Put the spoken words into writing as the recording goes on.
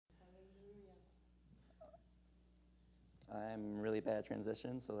I'm really bad at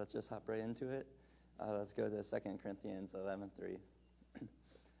transition, so let's just hop right into it. Let's go to 2 Corinthians 11:3.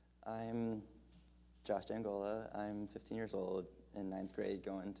 I'm Josh Angola. I'm 15 years old in 9th grade,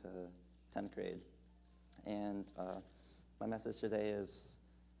 going to 10th grade. And my message today is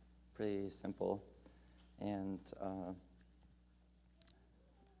pretty simple. And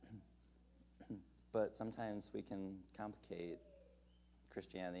but sometimes we can complicate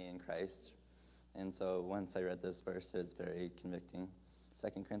Christianity and Christ. And so once I read this verse, it's very convicting.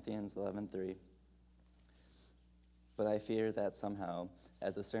 2 Corinthians 11:3. But I fear that somehow,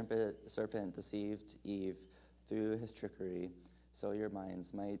 as the serpent deceived Eve through his trickery, so your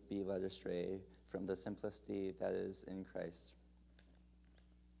minds might be led astray from the simplicity that is in Christ.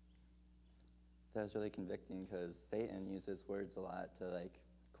 That was really convicting because Satan uses words a lot to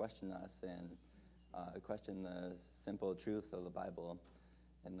question us and question the simple truth of the Bible.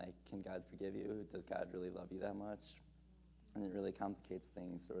 And can God forgive you? Does God really love you that much? And it really complicates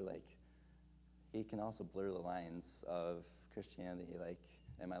things. Or he can also blur the lines of Christianity.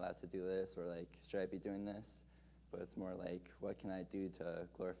 Am I allowed to do this? Or should I be doing this? But it's more what can I do to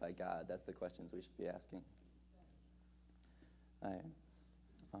glorify God? That's the questions we should be asking. All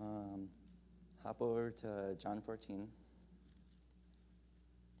right. Hop over to John 14.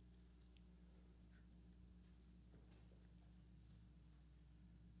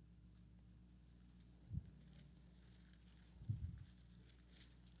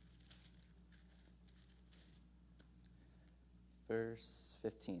 Verse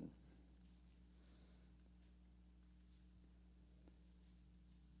 15.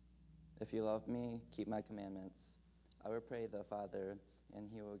 If you love me, keep my commandments. I will pray the Father, and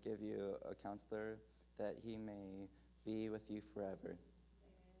he will give you a counselor, that he may be with you forever.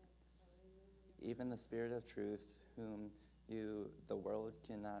 Even the Spirit of truth, whom the world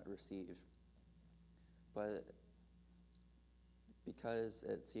cannot receive. But because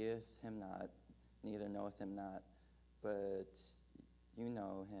it seeth him not, neither knoweth him not, but you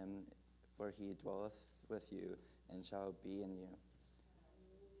know him, for he dwelleth with you and shall be in you.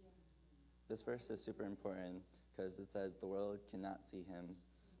 This verse is super important because it says the world cannot see him.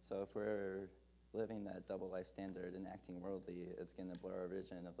 So if we're living that double life standard and acting worldly, it's going to blur our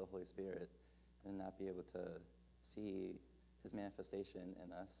vision of the Holy Spirit and not be able to see his manifestation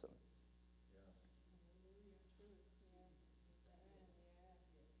in us. So.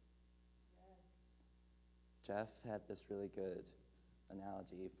 Jeff had this really good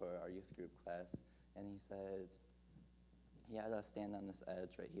analogy for our youth group class, and he said he had us stand on this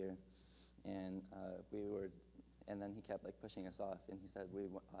edge right here, and and then he kept pushing us off, and he said we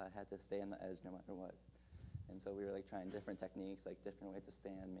had to stay on the edge no matter what. And so we were trying different techniques, different ways to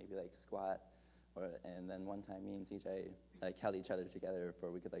stand, maybe squat, and then one time me and CJ held each other together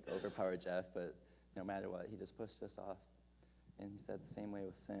before we could overpower Jeff, but no matter what, he just pushed us off. And he said the same way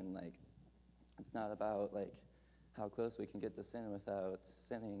with sin, it's not about how close we can get to sin without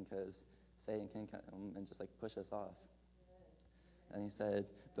sinning, because Satan can come and just push us off. And he said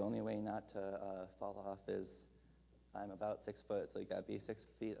the only way not to fall off is I'm about 6 foot, so you gotta be 6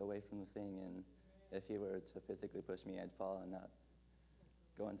 feet away from the thing. And if he were to physically push me, I'd fall and not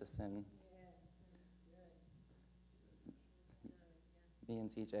go into sin. Me and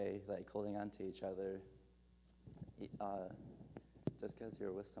CJ holding on to each other. Just because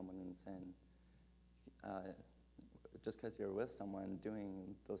you're with someone in sin, just because you're with someone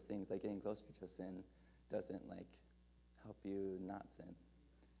doing those things, getting closer to sin, doesn't help you not sin.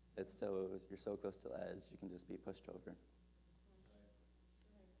 It's still, you're so close to the edge, you can just be pushed over.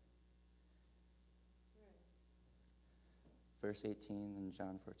 Verse 18 in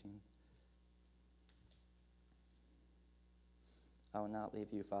John 14. I will not leave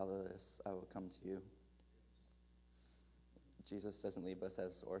you fatherless, I will come to you. Jesus doesn't leave us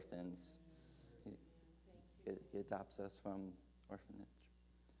as orphans. He adopts us from orphanage.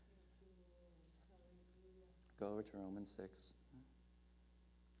 Go over to Romans 6.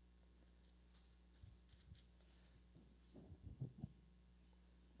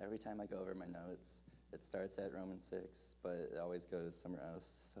 Every time I go over my notes, it starts at Romans 6, but it always goes somewhere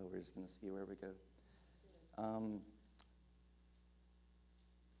else. So we're just going to see where we go.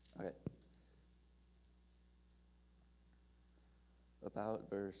 Okay. About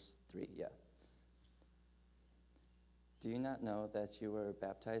verse 3, yeah. Do you not know that you were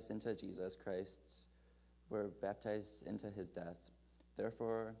baptized into Jesus Christ, were baptized into his death?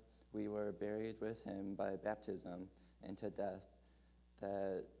 Therefore, we were buried with him by baptism into death,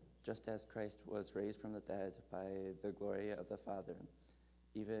 that just as Christ was raised from the dead by the glory of the Father,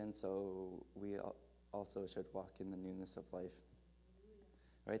 even so we also should walk in the newness of life.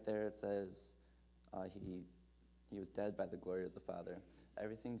 Right there it says he He was dead by the glory of the Father.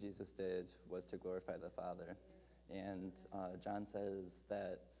 Everything Jesus did was to glorify the Father. And John says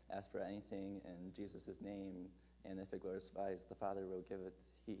that ask for anything in Jesus' name, and if it glorifies the Father,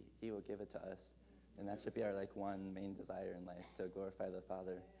 he will give it to us. And that should be our one main desire in life, to glorify the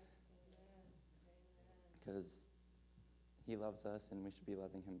Father. Because he loves us and we should be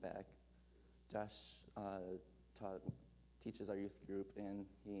loving him back. Josh teaches our youth group, and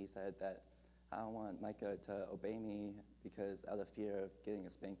he said that I don't want Micah to obey me because out of fear of getting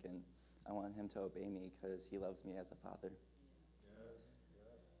a spanking. I want him to obey me because he loves me as a father.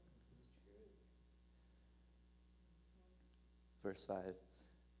 Verse 5,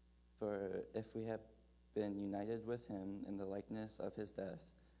 for if we have been united with him in the likeness of his death,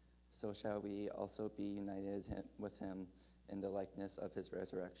 so shall we also be united with him in the likeness of his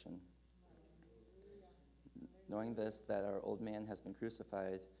resurrection. Knowing this, that our old man has been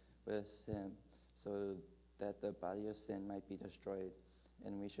crucified with him, so that the body of sin might be destroyed,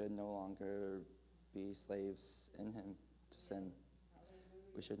 and we should no longer be slaves in him to sin.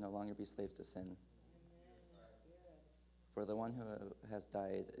 We should no longer be slaves to sin. For the one who has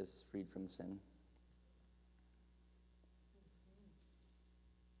died is freed from sin.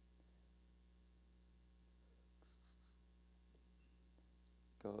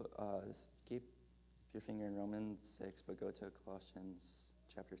 Keep your finger in Romans 6, but go to Colossians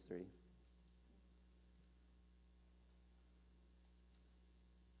chapter 3.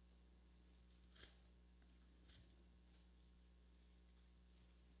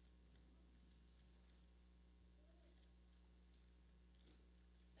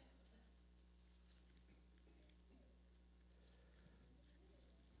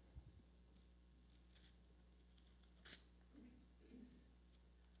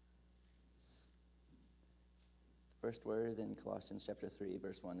 First word in Colossians chapter 3,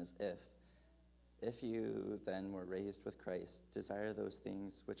 verse 1 is if. If you then were raised with Christ, desire those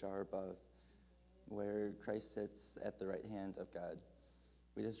things which are above, where Christ sits at the right hand of God.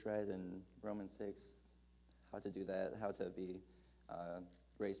 We just read in Romans 6 how to do that, how to be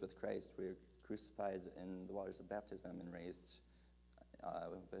raised with Christ. We're crucified in the waters of baptism and raised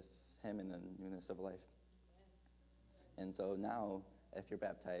with him in the newness of life. And so now, if you're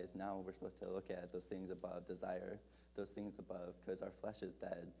baptized, now we're supposed to look at those things above, desire those things above, because our flesh is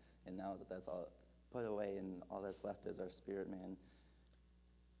dead. And now that that's all put away and all that's left is our spirit man,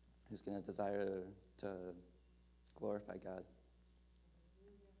 who's going to desire to glorify God.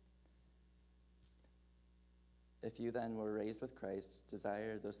 If you then were raised with Christ,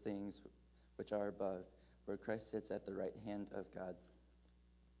 desire those things which are above, where Christ sits at the right hand of God.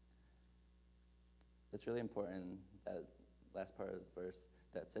 It's really important, that last part of the verse,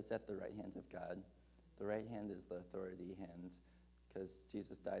 that sits at the right hand of God. The right hand is the authority hand, because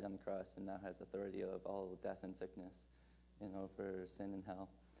Jesus died on the cross and now has authority of all death and sickness, over sin and hell.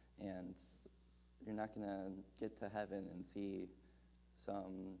 And you're not going to get to heaven and see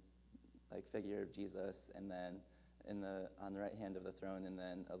some figure of Jesus, and then on the right hand of the throne, and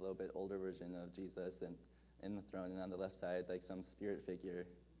then a little bit older version of Jesus and in the throne, and on the left side some spirit figure.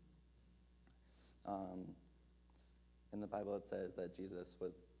 In the Bible it says that Jesus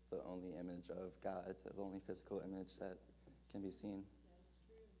was the only image of God, the only physical image that can be seen.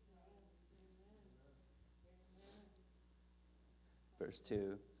 Verse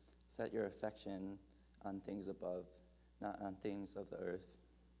 2, set your affection on things above, not on things of the earth.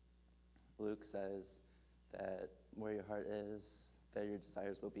 Luke says that where your heart is, there your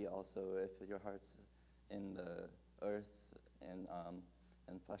desires will be also. If your heart's in the earth and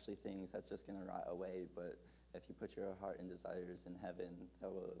fleshly things, that's just going to rot away. But if you put your heart and desires in heaven,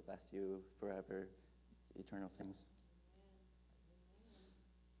 that will last you forever, eternal things.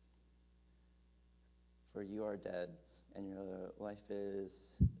 For you are dead, and your life is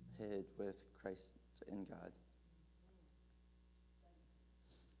hid with Christ in God.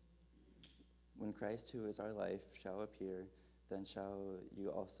 When Christ, who is our life, shall appear, then shall you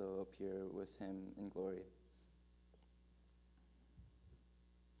also appear with him in glory.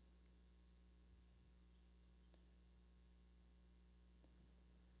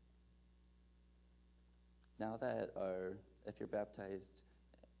 Now that if you're baptized,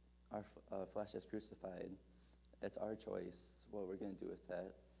 our flesh is crucified, it's our choice what we're going to do with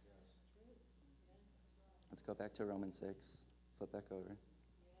that. Let's go back to Romans 6. Flip back over.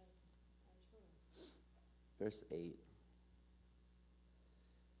 Verse 8.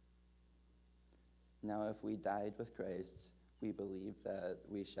 Now if we died with Christ, we believe that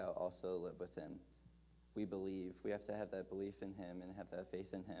we shall also live with him. We believe. We have to have that belief in him and have that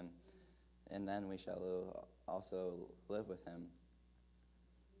faith in him. And then we shall also live with him.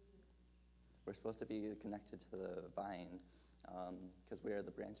 we're supposed to be connected to the vine because we are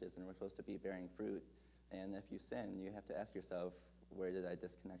the branches and we're supposed to be bearing fruit. And if you sin, you have to ask yourself, where did I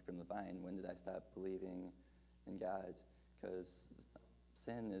disconnect from the vine? When did I stop believing in God? Because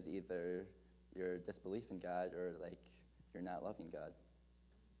sin is either your disbelief in God or like you're not loving God.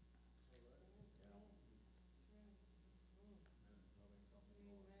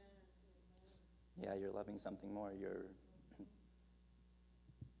 Yeah, you're loving something more. You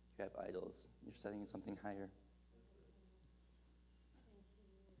have idols. You're setting something higher.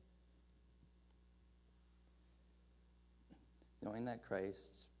 Knowing that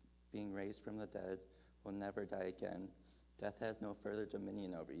Christ, being raised from the dead, will never die again, death has no further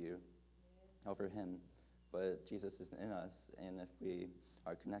dominion over you, over him. But Jesus is in us, and if we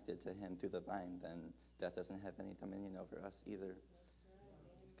are connected to him through the vine, then death doesn't have any dominion over us either.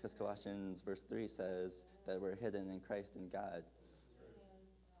 Because Colossians verse 3 says that we're hidden in Christ in God.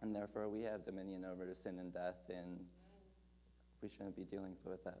 And therefore we have dominion over sin and death, and we shouldn't be dealing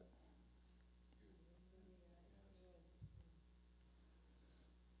with that.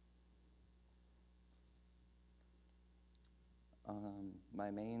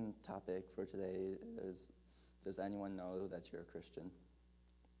 My main topic for today is, does anyone know that you're a Christian?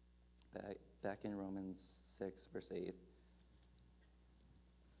 Back in Romans 6, verse 8,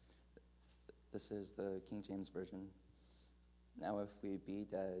 this is the King James Version. Now if we be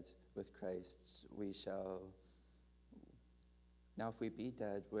dead with Christ,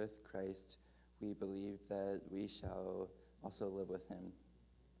 we believe that we shall also live with him.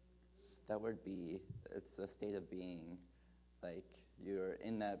 That word be, it's a state of being. Like, you're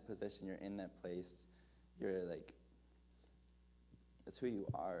in that position, you're in that place, you're like, it's who you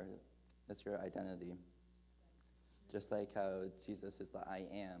are, that's your identity. Just like how Jesus is the I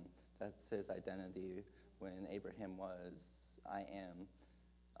am, that's his identity. When Abraham was, I am,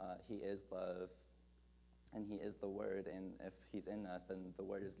 he is love, and he is the Word, and if he's in us, then the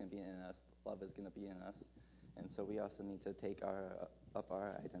Word is going to be in us, love is going to be in us, and so we also need to take up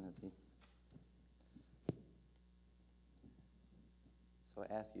our identity. So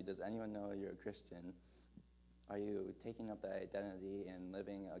I ask you, does anyone know you're a Christian? Are you taking up that identity and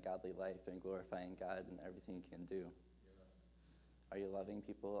living a godly life and glorifying God in everything you can do? Are you loving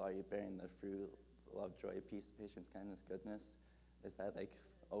people? Are you bearing the fruit, love, joy, peace, patience, kindness, goodness? Is that like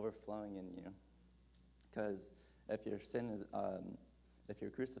overflowing in you? Because if your sin is, if you're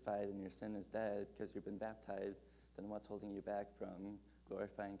crucified and your sin is dead because you've been baptized, then what's holding you back from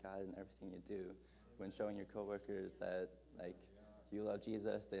glorifying God in everything you do? When showing your coworkers that like you love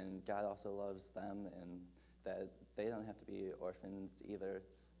Jesus and God also loves them, and that they don't have to be orphans either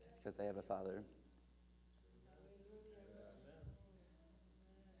because they have a father.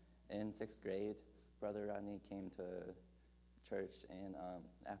 In 6th grade, Brother Rodney came to church, and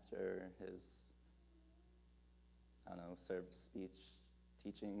after his, service, speech,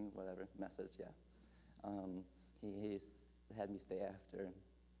 teaching, whatever, message, he had me stay after,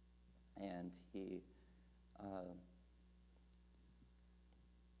 and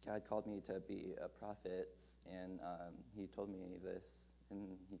God called me to be a prophet, and he told me this, and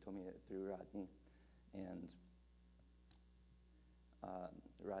he told me it through Rodney, and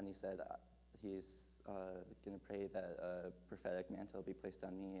Rodney said he's going to pray that a prophetic mantle be placed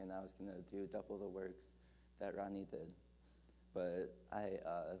on me, and I was going to do double the works that Rodney did. But I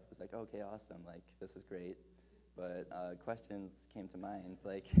was like, okay, awesome, like, this is great. But questions came to mind,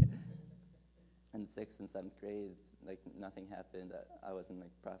 like, in 6th and 7th grade, like, nothing happened. I wasn't,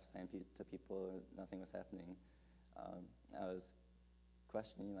 like, prophesying to people. Nothing was happening. I was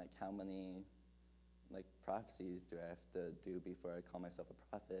questioning, like, how many, like, prophecies do I have to do before I call myself a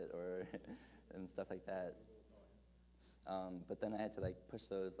prophet, or and stuff like that. But then I had to, like, push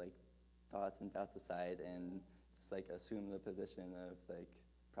those, like, thoughts and doubts aside and just, like, assume the position of, like,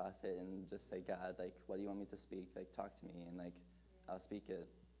 prophet and just say, God, like, what do you want me to speak? Like, talk to me, and, like, I'll speak it.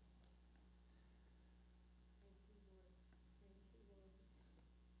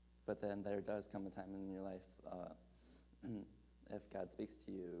 But then there does come a time in your life, if God speaks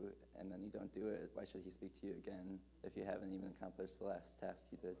to you and then you don't do it, why should he speak to you again if you haven't even accomplished the last task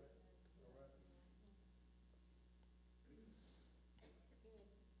you did?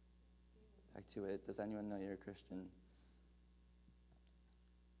 Back to it, does anyone know you're a Christian?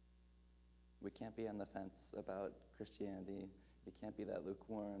 We can't be on the fence about Christianity. You can't be that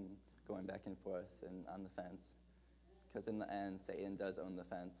lukewarm, going back and forth and on the fence. Because in the end, Satan does own the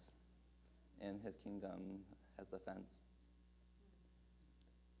fence, and his kingdom has the fence.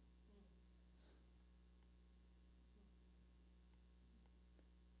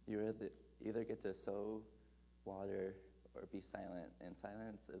 You either get to sow, water, or be silent, and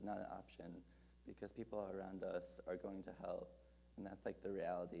silence is not an option. because people around us are going to hell, and that's like the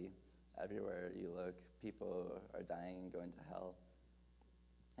reality. Everywhere you look, people are dying and going to hell.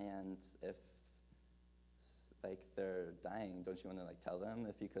 And if like they're dying, don't you want to like tell them?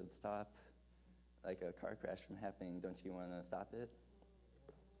 If you could stop like a car crash from happening, don't you want to stop it?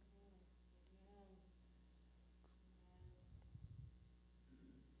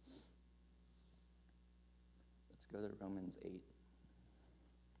 Let's go to Romans 8.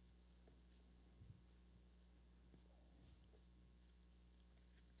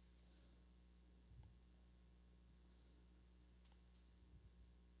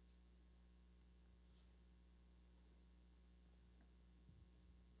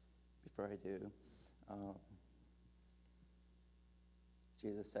 Before I do, um,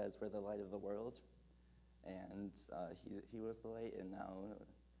 Jesus says we're the light of the world, and he was the light, and now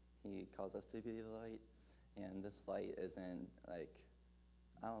he calls us to be the light. And this light isn't like,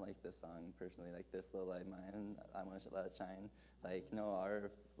 I don't like this song personally, like this little light mine, I want to let it shine. Like, no,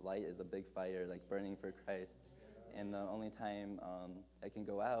 our light is a big fire, like burning for Christ. And the only time it can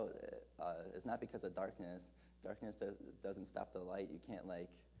go out is not because of darkness. Darkness doesn't stop the light. You can't like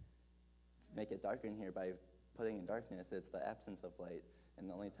make it darker in here by putting in darkness. It's the absence of light. And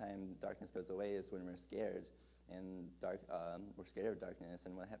the only time darkness goes away is when we're scared. And we're scared of darkness.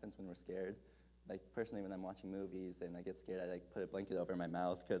 And what happens when we're scared? Like personally, when I'm watching movies and I get scared, I like put a blanket over my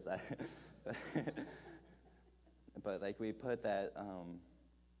mouth because I. But like we put that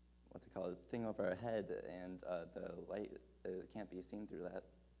what's it called, thing over our head, and the light can't be seen through that.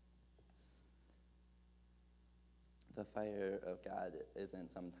 The fire of God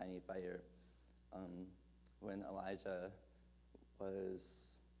isn't some tiny fire. When Elijah was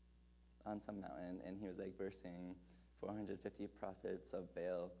on some mountain and he was like versing 450 prophets of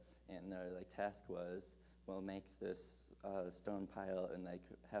Baal, and their like task was, well, make this stone pile and like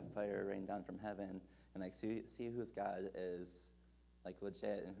have fire rain down from heaven and like see whose God is like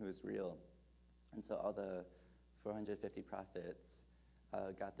legit and who's real. And so all the 450 prophets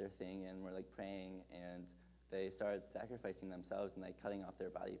got their thing and were like praying, and they started sacrificing themselves and like cutting off their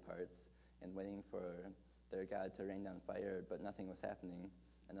body parts and waiting for their God to rain down fire, but nothing was happening.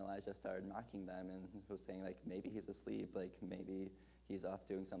 And Elijah started mocking them and was saying like, maybe he's asleep, like maybe he's off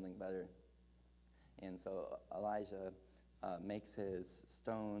doing something better. And so Elijah makes his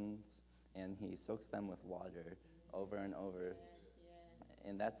stones and he soaks them with water over and over.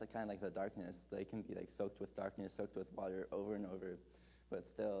 And that's the kind of like the darkness. They can be like soaked with darkness, soaked with water over and over, but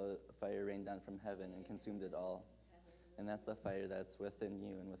still fire rained down from heaven and consumed it all. And that's the fire that's within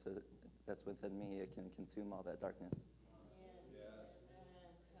you and that's within me. It can consume all that darkness.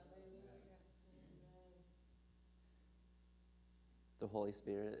 The Holy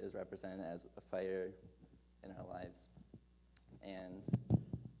Spirit is represented as a fire in our lives. And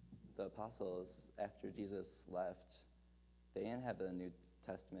the apostles, after Jesus left, they didn't have the New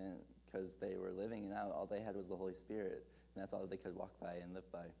Testament because they were living it out. All they had was the Holy Spirit, and that's all they could walk by and live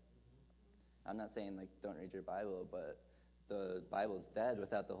by. I'm not saying like don't read your Bible, but the Bible's dead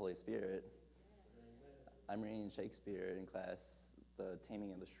without the Holy Spirit. I'm reading Shakespeare in class, The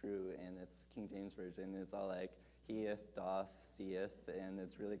Taming of the Shrew, and it's King James Version. And it's all like heeth, doth, seeth, and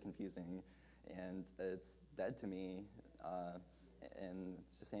it's really confusing, and it's dead to me. And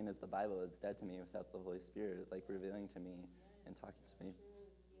it's the same as the Bible, it's dead to me without the Holy Spirit, like revealing to me and talking to me.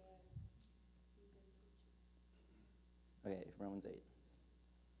 Okay, Romans 8.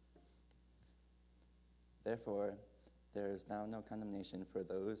 Therefore, there is now no condemnation for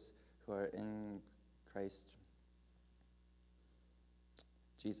those who are in Christ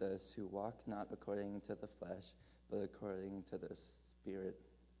Jesus, who walk not according to the flesh, but according to the Spirit.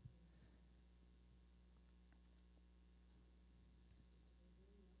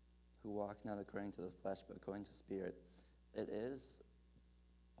 Who walk not according to the flesh, but according to Spirit.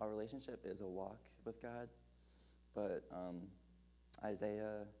 Our relationship is a walk with God, but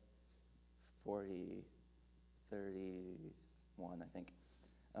Isaiah 40:31, I think,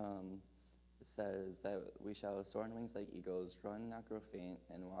 says that we shall soar on wings like eagles, run, not grow faint,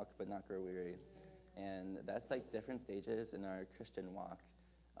 and walk, but not grow weary. And that's like different stages in our Christian walk.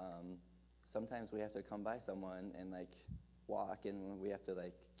 Sometimes we have to come by someone and like walk, and we have to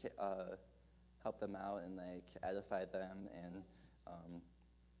like help them out and like edify them and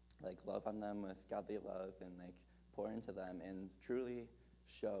like love on them with godly love and like pour into them and truly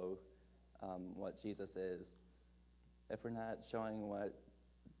show what Jesus is. If we're not showing what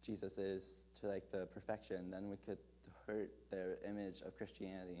Jesus is to like the perfection, then we could hurt their image of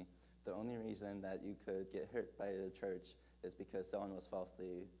Christianity. The only reason that you could get hurt by the church is because someone was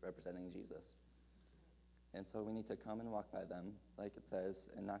falsely representing Jesus. And so we need to come and walk by them, like it says,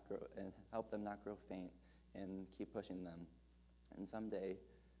 and not grow, and help them not grow faint, and keep pushing them. And someday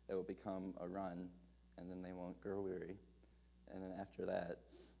it will become a run, and then they won't grow weary. And then after that,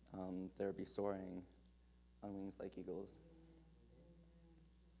 they'll be soaring on wings like eagles.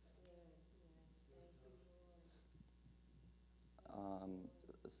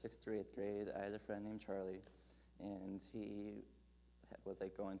 Sixth through eighth grade, I had a friend named Charlie, and he was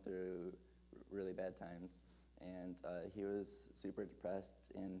like going through really bad times, and he was super depressed,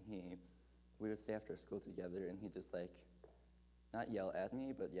 and we would stay after school together, and he just like not yell at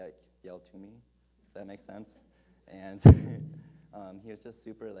me, but yell to me, if that makes sense. And he was just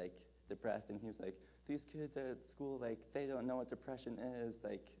super like depressed, and he was like, these kids at school, like they don't know what depression is.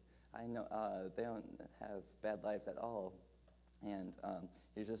 Like I know they don't have bad lives at all. And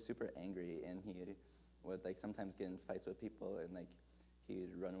he was just super angry, and he would like sometimes get in fights with people, and like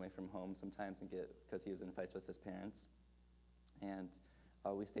he'd run away from home sometimes and get because he was in fights with his parents. And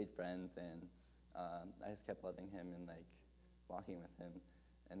we stayed friends, and I just kept loving him and like walking with him.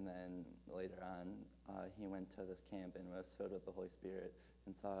 And then later on, he went to this camp and was filled with the Holy Spirit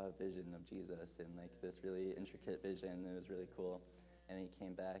and saw a vision of Jesus and like this really intricate vision. It was really cool. And he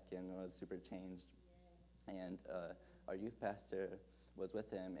came back and was super changed. And our youth pastor was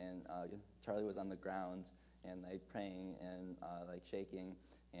with him, and Charlie was on the ground and like praying and like shaking.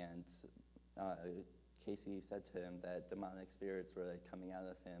 And Casey said to him that demonic spirits were like coming out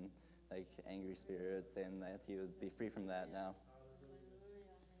of him, like angry spirits, and that he would be free from that now.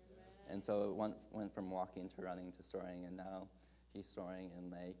 And so it went from walking to running to soaring, and now he's soaring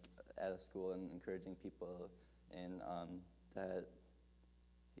and like at a school and encouraging people. And that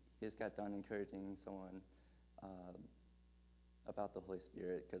he just got done encouraging someone about the Holy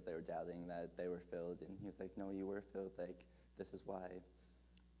Spirit because they were doubting that they were filled, and he was like, "No, you were filled. Like this is why."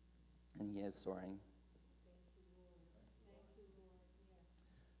 And he is soaring.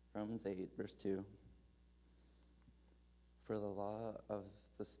 Romans 8, verse 2. For the law of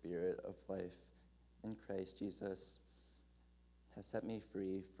the Spirit of life in Christ Jesus has set me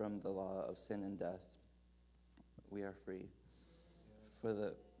free from the law of sin and death. We are free.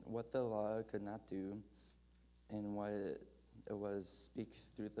 For what the law could not do, and what it was speak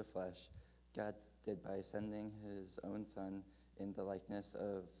through the flesh, God did by sending his own Son in the likeness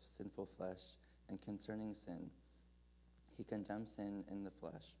of sinful flesh, and concerning sin, he condemned sin in the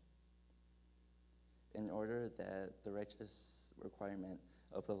flesh, in order that the righteous requirement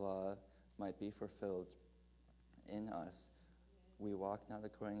of the law might be fulfilled in us. We walk not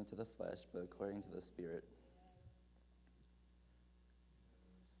according to the flesh, but according to the Spirit.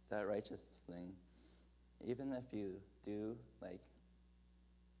 That righteousness thing, even if you do, like,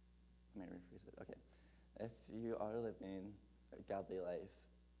 let me rephrase it. Okay. If you are living a godly life,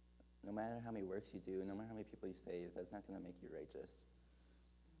 no matter how many works you do, no matter how many people you save, that's not going to make you righteous.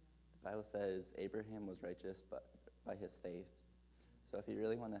 The Bible says Abraham was righteous by his faith. So if you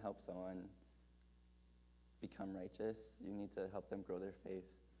really want to help someone become righteous, you need to help them grow their faith.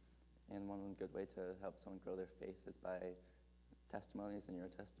 And one good way to help someone grow their faith is by testimonies in your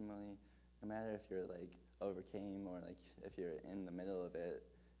testimony. No matter if you're like overcame or like if you're in the middle of it,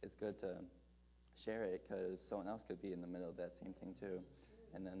 it's good to share it because someone else could be in the middle of that same thing too.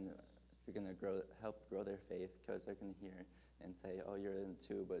 And then you're going to help grow their faith because they're going to hear and say, oh, you're in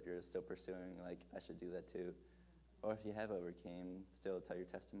too, but you're still pursuing, like, I should do that too. Or if you have overcame, still tell your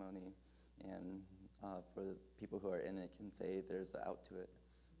testimony. And for the people who are in it can say there's an out to it.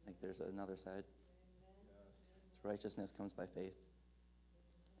 Like there's another side. So righteousness comes by faith.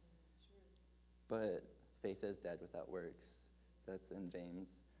 But faith is dead without works. That's in James.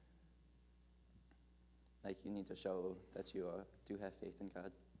 Like you need to show that you do have faith in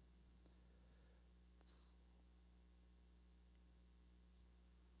God.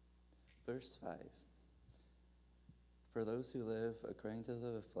 Verse 5. For those who live according to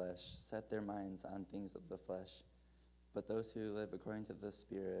the flesh set their minds on things of the flesh, but those who live according to the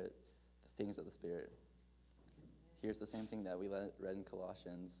Spirit, the things of the Spirit. Here's the same thing that we read in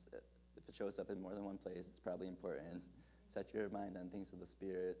Colossians. If it shows up in more than one place, it's probably important. Set your mind on things of the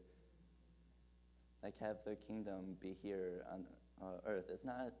Spirit. Like have the kingdom be here on earth. It's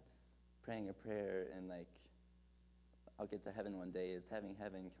not praying a prayer and like, I'll get to heaven one day. It's having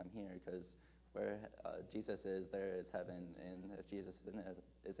heaven come here because where Jesus is, there is heaven. And if Jesus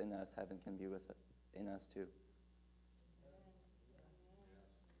is in us, heaven can be in us too.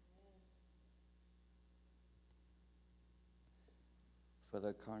 For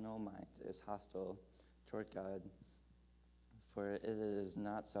the carnal mind is hostile toward God, for it is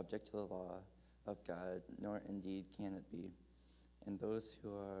not subject to the law of God, nor indeed can it be. And those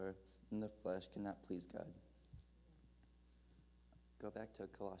who are in the flesh cannot please God. Go back to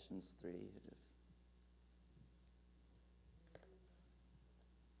Colossians 3.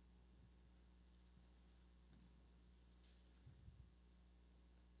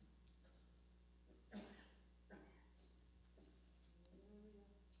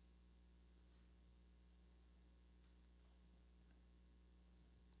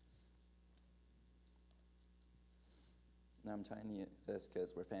 Now I'm telling you this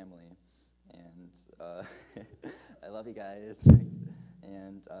because we're family, and I love you guys.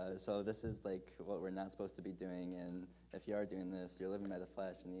 And so this is like what we're not supposed to be doing. And if you are doing this, you're living by the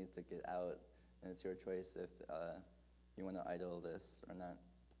flesh and needs to get out. And it's your choice if you want to idle this or not.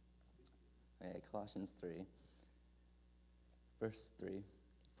 Okay, Colossians 3, verse 3.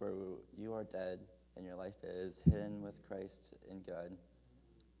 For you are dead, and your life is hidden with Christ in God.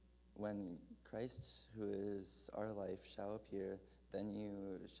 When Christ, who is our life, shall appear, then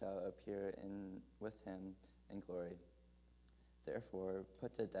you shall appear with him in glory. Therefore,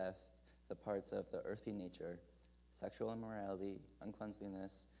 put to death the parts of the earthly nature, sexual immorality,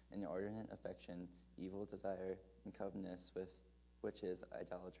 uncleanliness, inordinate affection, evil desire, and covetousness, which is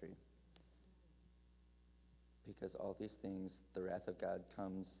idolatry. Because all these things, the wrath of God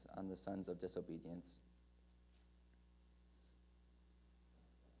comes on the sons of disobedience.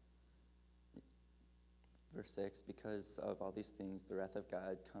 Verse 6, because of all these things, the wrath of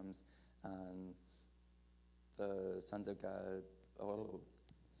God comes on the sons of God.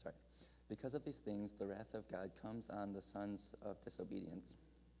 Because of these things, the wrath of God comes on the sons of disobedience.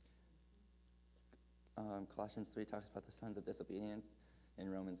 Colossians 3 talks about the sons of disobedience,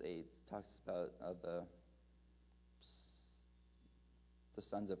 and Romans 8 talks about the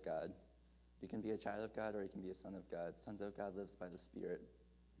sons of God. You can be a child of God or you can be a son of God. Sons of God lives by the Spirit.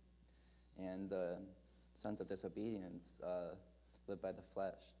 And the sons of disobedience live by the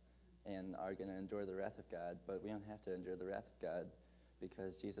flesh and are going to endure the wrath of God. But we don't have to endure the wrath of God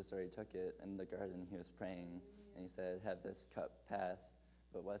because Jesus already took it in the garden. He was praying and he said, have this cup pass.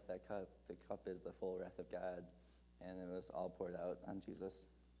 But what's that cup? The cup is the full wrath of God, and it was all poured out on Jesus.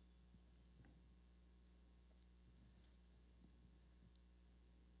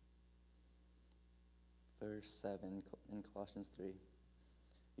 Verse 7 in Colossians 3.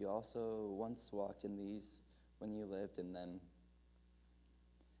 You also once walked in these when you lived in them.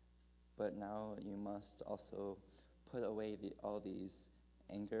 But now you must also put away all these: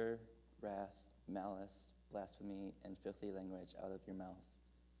 anger, wrath, malice, blasphemy, and filthy language out of your mouth.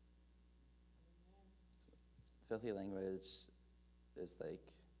 Filthy language is like,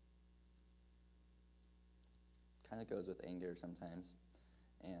 kind of goes with anger sometimes,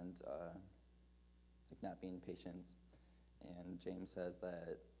 and like not being patient. And James says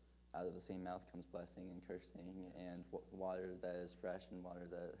that out of the same mouth comes blessing and cursing, and water that is fresh and water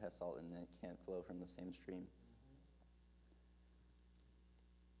that has salt in it can't flow from the same stream.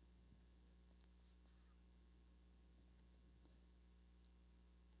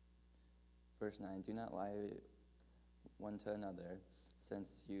 Verse 9, do not lie one to another, since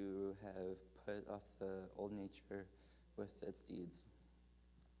you have put off the old nature with its deeds.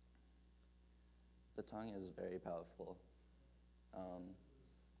 The tongue is very powerful.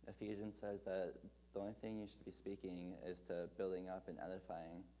 Ephesians says that the only thing you should be speaking is to building up and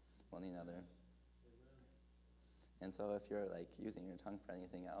edifying one another. And so if you're like using your tongue for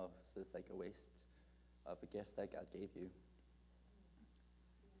anything else, it's like a waste of a gift that God gave you.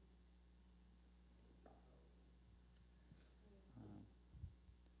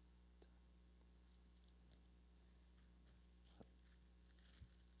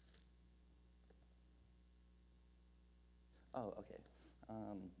 Okay.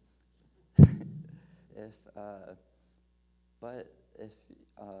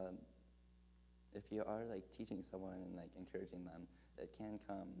 If you are like teaching someone and like encouraging them, it can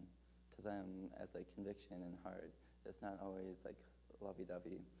come to them as like conviction and hard. It's not always like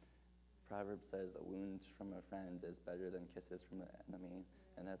lovey-dovey. Proverbs says a wound from a friend is better than kisses from an enemy,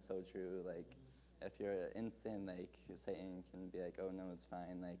 and that's so true. Like, if you're in sin, like Satan can be like, "Oh no, it's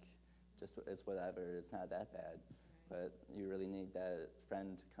fine. Like, just it's whatever. It's not that bad." But you really need that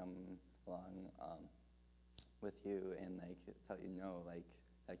friend to come along with you and like tell you no, like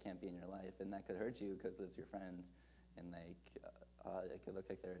that can't be in your life, and that could hurt you because it's your friend, and like it could look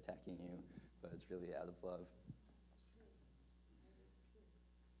like they're attacking you, but it's really out of love.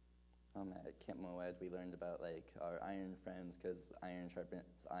 At Camp Moed, we learned about like our iron friends because iron sharpens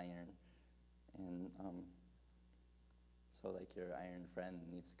iron, and so like your iron friend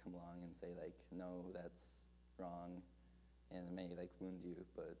needs to come along and say like, no, that's wrong, and it may like wound you,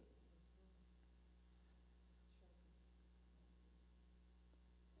 but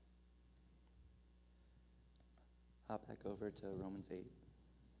hop back over to Romans 8.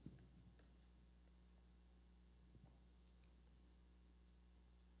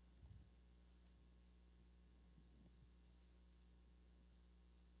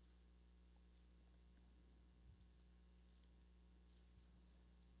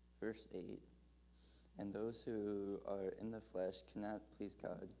 Verse 8. And those who are in the flesh cannot please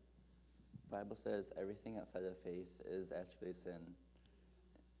God. The Bible says everything outside of faith is actually sin.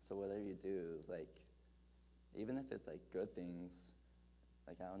 So whatever you do, like, even if it's like good things,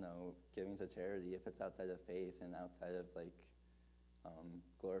 like, I don't know, giving to charity, if it's outside of faith and outside of like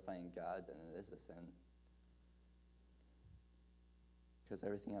glorifying God, then it is a sin. Because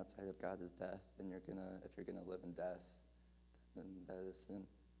everything outside of God is death, and if you're gonna live in death, then that is sin.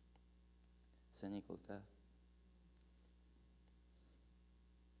 Sin equals death.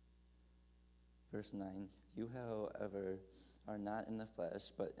 Verse 9, you, however, are not in the flesh,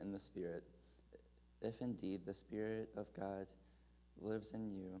 but in the Spirit, if indeed the Spirit of God lives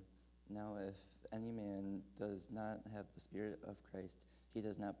in you. Now if any man does not have the Spirit of Christ, he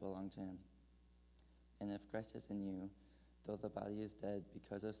does not belong to him. And if Christ is in you, though the body is dead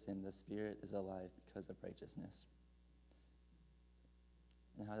because of sin, the Spirit is alive because of righteousness.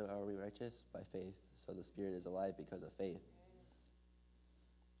 And how are we righteous? By faith. So the Spirit is alive because of faith.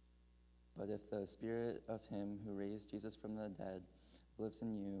 But if the Spirit of him who raised Jesus from the dead lives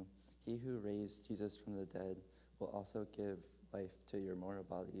in you, he who raised Jesus from the dead will also give life to your mortal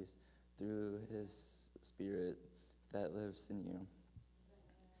bodies through his Spirit that lives in you.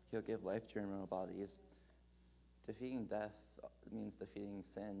 He'll give life to your mortal bodies. Defeating death means defeating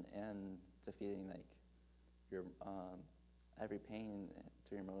sin and defeating like your every pain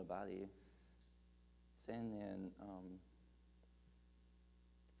to your mortal body. Sin and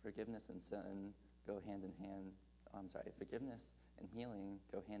forgiveness and sin go hand in hand. Forgiveness and healing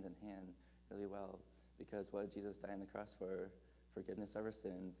go hand in hand really well, because what did Jesus die on the cross for? Forgiveness of our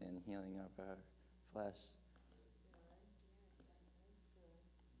sins and healing of our flesh.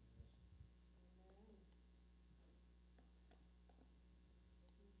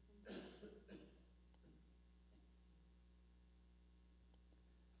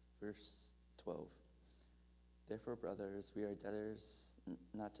 Verse 12. Therefore, brothers, we are debtors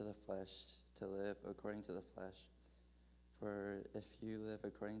not to the flesh, to live according to the flesh. For if you live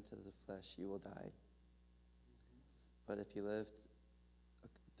according to the flesh, you will die. But if you live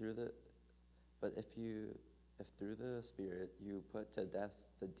through the Spirit you put to death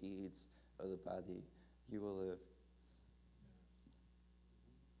the deeds of the body, you will live.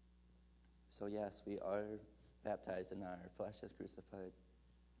 So yes, we are baptized and our flesh is crucified,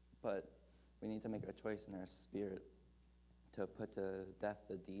 but we need to make a choice in our spirit to put to death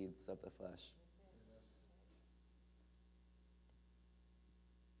the deeds of the flesh.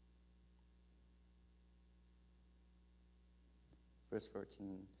 Verse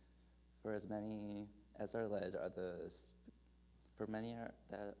 14, for as many as are led are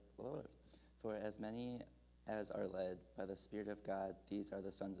by the Spirit of God, these are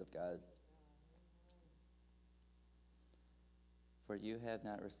the sons of God. For you have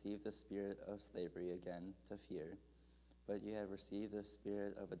not received the spirit of slavery again to fear, but you have received the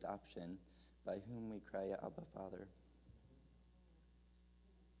Spirit of adoption, by whom we cry, Abba, Father.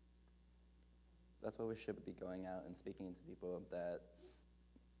 That's what we should be going out and speaking to people, that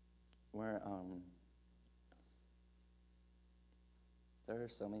there are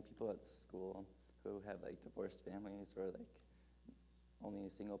so many people at school who have like divorced families or like only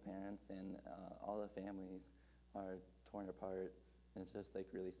single parents, and all the families are torn apart. And it's just like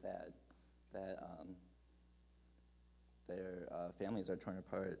really sad that their families are torn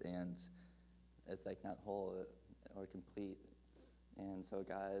apart and it's like not whole or complete. And so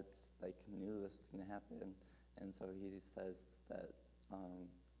God like knew this was going to happen, and so he says that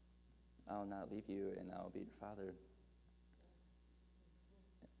I'll not leave you, and I'll be your Father,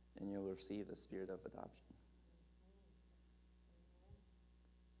 and you'll receive the Spirit of adoption.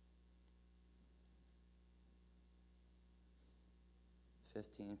 Verse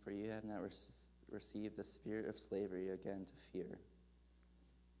 15, for you have not received the spirit of slavery again to fear,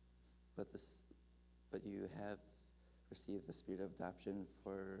 but you have received the Spirit of adoption,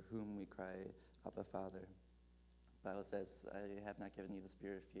 for whom we cry, Abba, Father. The Bible says, I have not given you the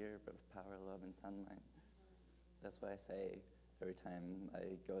spirit of fear, but of power, love, and sound mind. That's what I say every time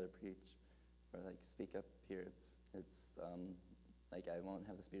I go to preach or like speak up here. It's like I won't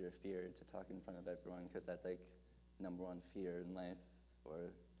have the spirit of fear to talk in front of everyone, because that's like number one fear in life,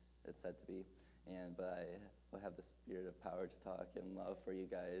 or it's said to be. But I will have the spirit of power to talk and love for you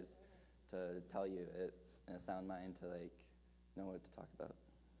guys, to tell you it, and a sound mind to like know what to talk about.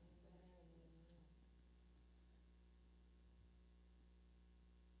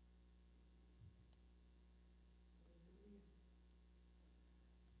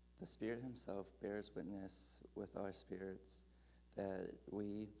 The Spirit himself bears witness with our spirits that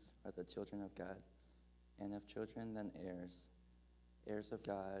we are the children of God. And if children, then heirs, heirs of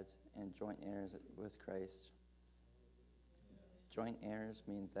God, and joint heirs with Christ. Joint heirs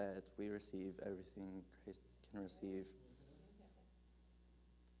means that we receive everything Christ can receive.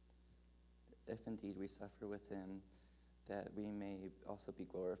 If indeed we suffer with him, that we may also be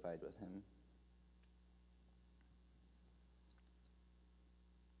glorified with him.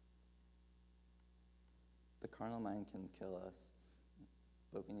 The carnal mind can kill us,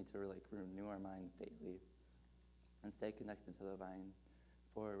 but we need to renew our minds daily and stay connected to the vine,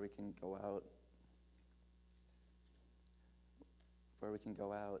 for we can go out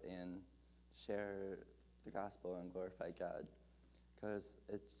and share the gospel and glorify God. Because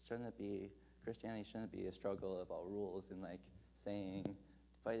Christianity shouldn't be a struggle of all rules and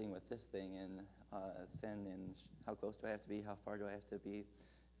fighting with this thing and sin and how close do I have to be, how far do I have to be.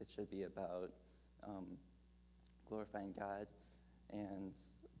 It should be about glorifying God and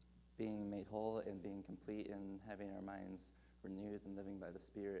being made whole and being complete and having our minds renewed and living by the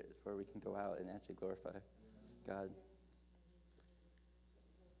Spirit, where we can go out and actually glorify God.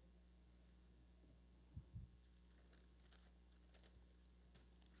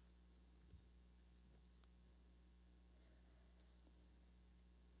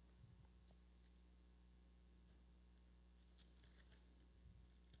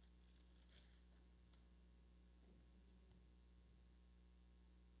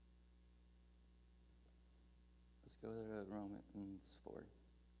 Let's go to Romans 4.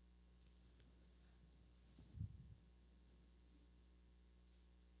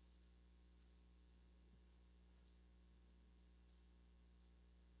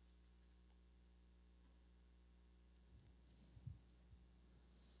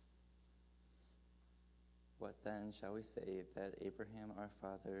 What then shall we say that Abraham our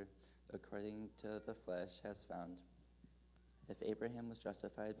father, according to the flesh, has found? If Abraham was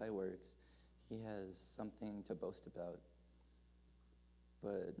justified by works, he has something to boast about,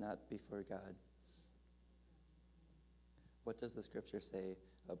 but not before God. What does the scripture say?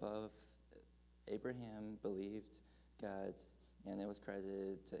 Above, Abraham believed God, and it was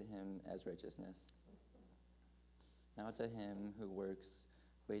credited to him as righteousness. Now to him who works,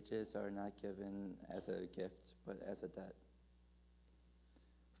 wages are not given as a gift, but as a debt.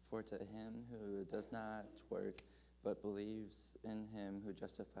 For to him who does not work, but believes in him who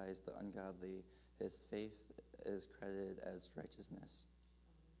justifies the ungodly, his faith is credited as righteousness.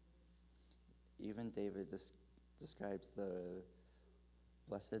 Even David describes the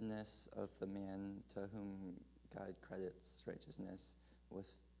blessedness of the man to whom God credits righteousness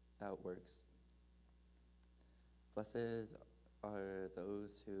without works. Blessed are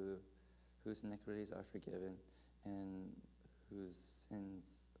those whose iniquities are forgiven and whose sins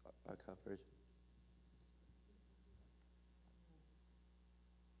are covered.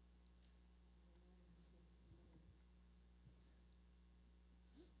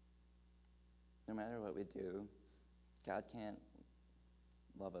 No matter what we do, God can't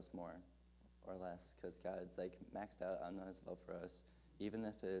love us more or less, because God's maxed out on his love for us. Even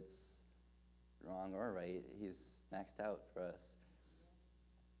if it's wrong or right, he's maxed out for us.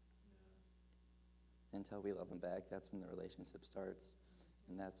 Until we love him back, that's when the relationship starts.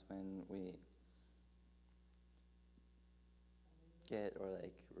 And that's when we get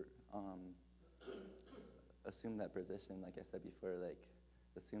assume that position, like I said before,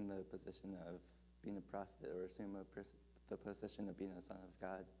 assume the position of being a prophet, or assume the position of being a son of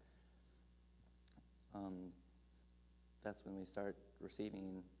God. That's when we start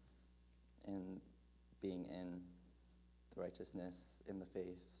receiving and being in the righteousness, in the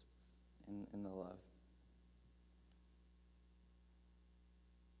faith, in the love.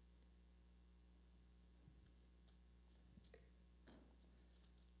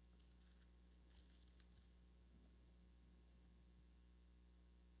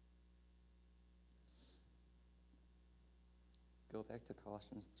 Go back to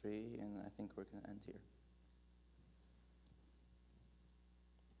Colossians 3, and I think we're going to end here.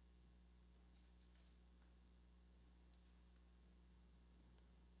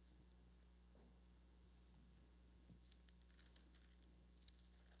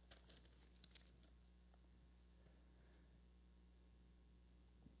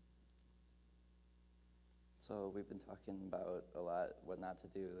 So we've been talking about a lot what not to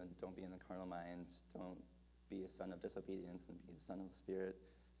do, and don't be in the carnal mind, don't be a son of disobedience, and be the son of the Spirit.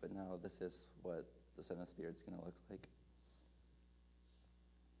 But now this is what the son of the Spirit is going to look like.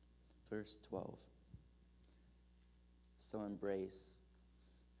 Verse 12. So embrace,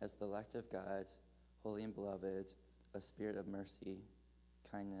 as the elect of God, holy and beloved, a spirit of mercy,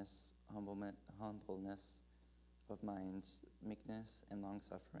 kindness, humbleness of mind, meekness, and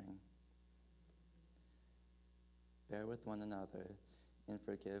long-suffering. Bear with one another and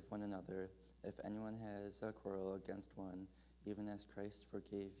forgive one another if anyone has a quarrel against one, even as Christ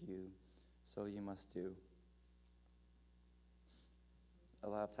forgave you, so you must do. A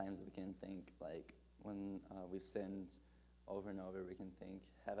lot of times we can think, like, when we've sinned over and over, we can think,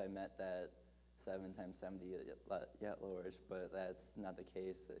 have I met that 7 times 70 yet, Lord? But that's not the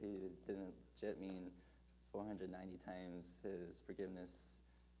case. He didn't legit mean 490 times. His forgiveness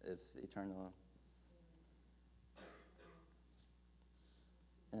is eternal.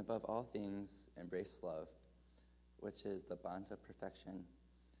 And above all things, embrace love, which is the bond of perfection.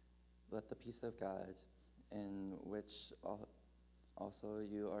 Let the peace of God, in which also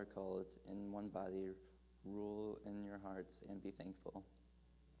you are called in one body, rule in your hearts and be thankful.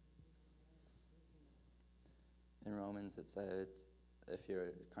 In Romans it said, if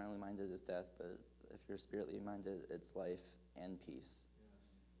you're carnally minded, it's death, but if you're spiritually minded, it's life and peace.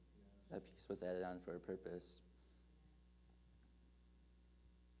 That peace was added on for a purpose.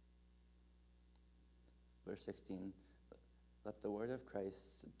 Verse 16, let the word of Christ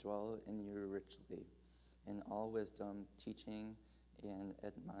dwell in you richly, in all wisdom, teaching and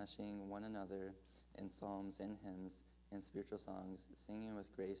admonishing one another in psalms and hymns and spiritual songs, singing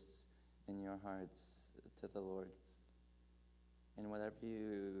with grace in your hearts to the Lord. And whatever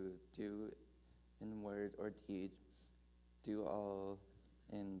you do in word or deed, do all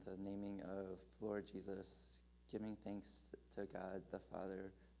in the naming of Lord Jesus, giving thanks to God the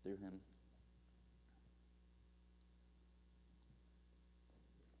Father through him.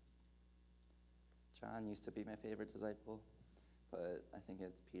 John used to be my favorite disciple, but I think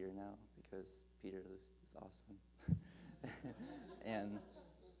it's Peter now because Peter is awesome. and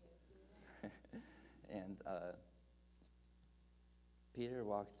Peter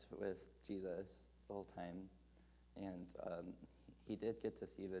walked with Jesus the whole time, and he did get to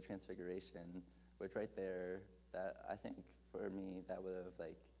see the transfiguration, which right there, that I think for me, that would have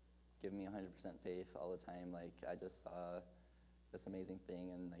like given me 100% faith all the time. Like I just saw this amazing thing,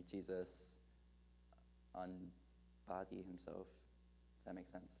 and like Jesus unbody himself, if that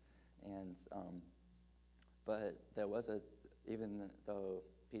makes sense. And but there was even though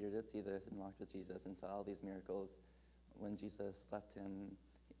Peter did see this and walked with Jesus and saw all these miracles, when Jesus left him,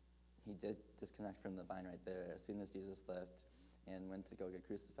 he did disconnect from the vine right there. As soon as Jesus left and went to go get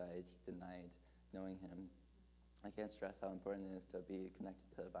crucified, he denied knowing him. I can't stress how important it is to be connected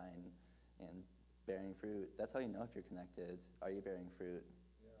to the vine and bearing fruit. That's how you know if you're connected. Are you bearing fruit?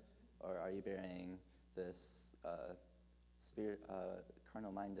 Yes. Or are you bearing this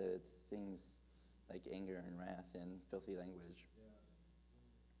carnal-minded things like anger and wrath and filthy language? Yes.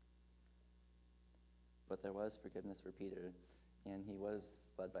 But there was forgiveness for Peter, and he was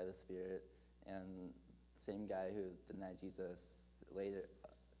led by the Spirit. And the same guy who denied Jesus later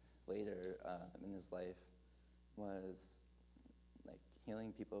in his life was like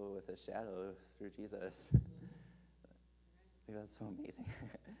healing people with his shadow through Jesus. That's so amazing.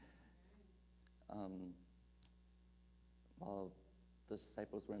 While the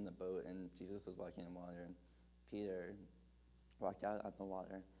disciples were in the boat and Jesus was walking on water, Peter walked out on the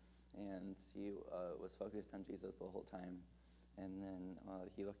water, and he was focused on Jesus the whole time. And then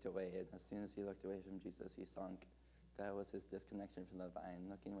he looked away, and as soon as he looked away from Jesus, he sunk. That was his disconnection from the vine,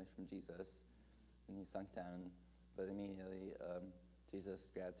 looking away from Jesus, and he sunk down. But immediately, Jesus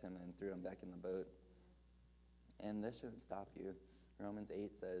grabbed him and threw him back in the boat. And this shouldn't stop you. Romans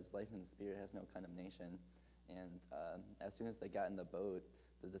 8 says, life in the Spirit has no condemnation. And as soon as they got in the boat,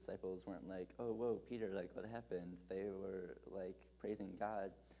 the disciples weren't like, oh, whoa, Peter, like, what happened? They were, like, praising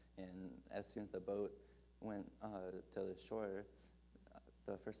God. And as soon as the boat went to the shore,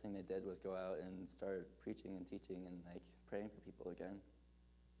 the first thing they did was go out and start preaching and teaching and, like, praying for people again.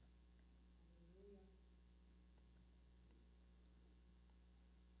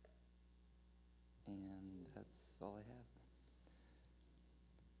 And that's all I have.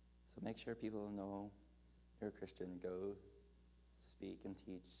 So make sure people know you're a Christian. Go speak and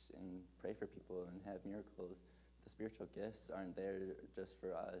teach and pray for people and have miracles. The spiritual gifts aren't there just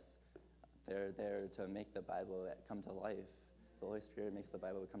for us. They're there to make the Bible come to life. The Holy Spirit makes the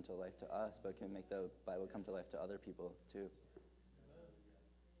Bible come to life to us, but can make the Bible come to life to other people too.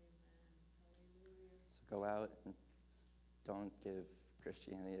 So go out and don't give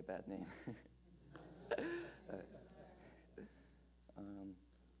Christianity a bad name.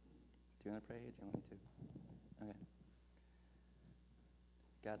 Do you want to pray? Do you want me to? Okay.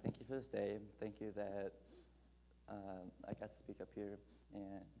 God, thank you for this day. Thank you that I got to speak up here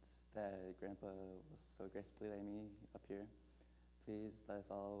and that Grandpa was so gracefully letting me up here. Please let us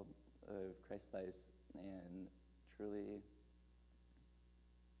all live Christ's lives and truly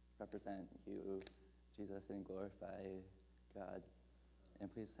represent you, Jesus, and glorify God.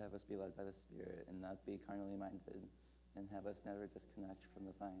 And please have us be led by the Spirit and not be carnally minded, and have us never disconnect from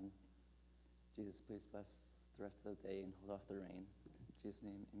the vine. Jesus, please bless the rest of the day and hold off the rain. In Jesus'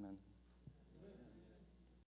 name, amen.